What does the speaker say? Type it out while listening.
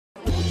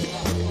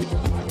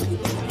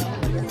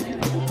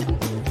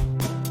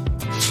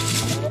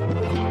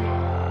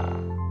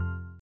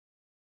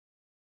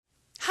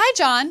Hi,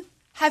 John.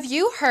 Have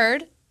you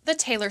heard the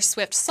Taylor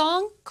Swift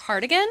song,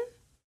 Cardigan?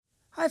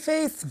 Hi,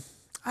 Faith.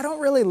 I don't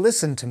really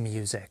listen to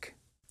music.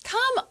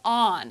 Come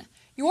on.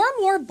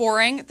 You're more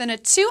boring than a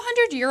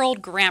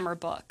 200-year-old grammar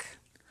book.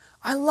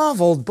 I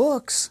love old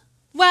books.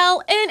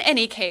 Well, in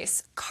any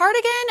case,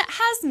 cardigan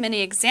has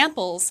many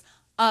examples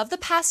of the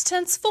past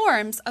tense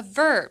forms of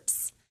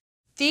verbs.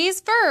 These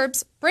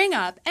verbs bring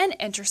up an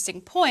interesting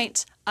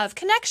point of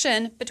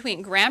connection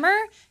between grammar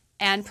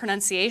and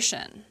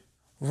pronunciation.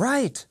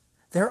 Right.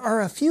 There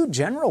are a few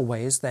general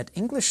ways that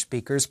English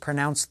speakers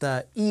pronounce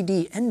the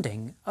ed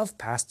ending of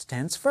past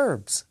tense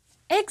verbs.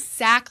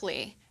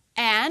 Exactly.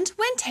 And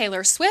when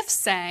Taylor Swift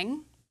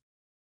sang,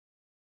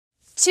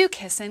 "To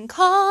kiss in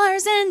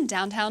cars and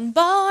downtown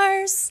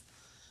bars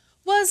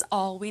was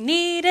all we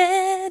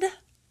needed."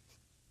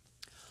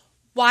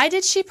 Why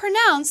did she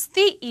pronounce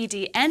the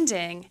ed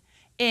ending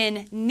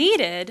in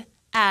needed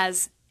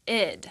as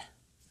id?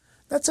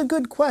 That's a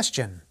good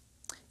question.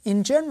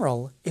 In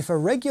general, if a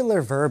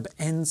regular verb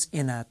ends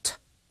in a t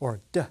or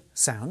d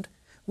sound,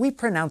 we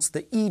pronounce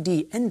the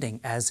ed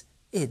ending as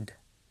id.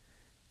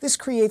 This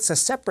creates a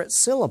separate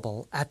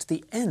syllable at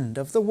the end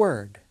of the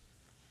word.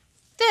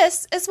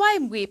 This is why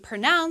we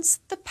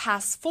pronounce the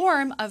past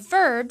form of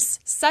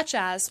verbs such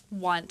as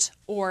want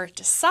or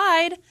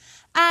decide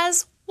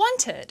as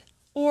wanted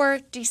or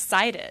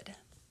decided.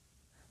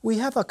 We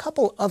have a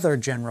couple other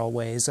general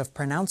ways of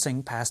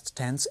pronouncing past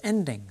tense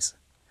endings.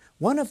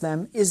 One of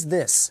them is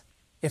this.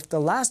 If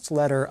the last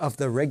letter of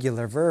the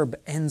regular verb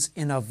ends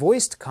in a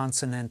voiced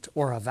consonant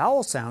or a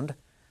vowel sound,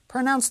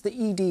 pronounce the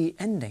ed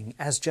ending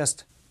as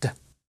just d.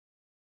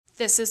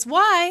 This is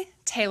why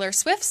Taylor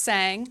Swift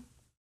sang,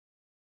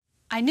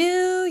 "I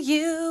knew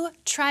you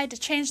tried to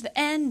change the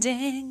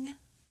ending."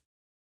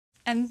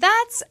 And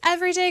that's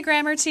Everyday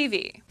Grammar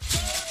TV.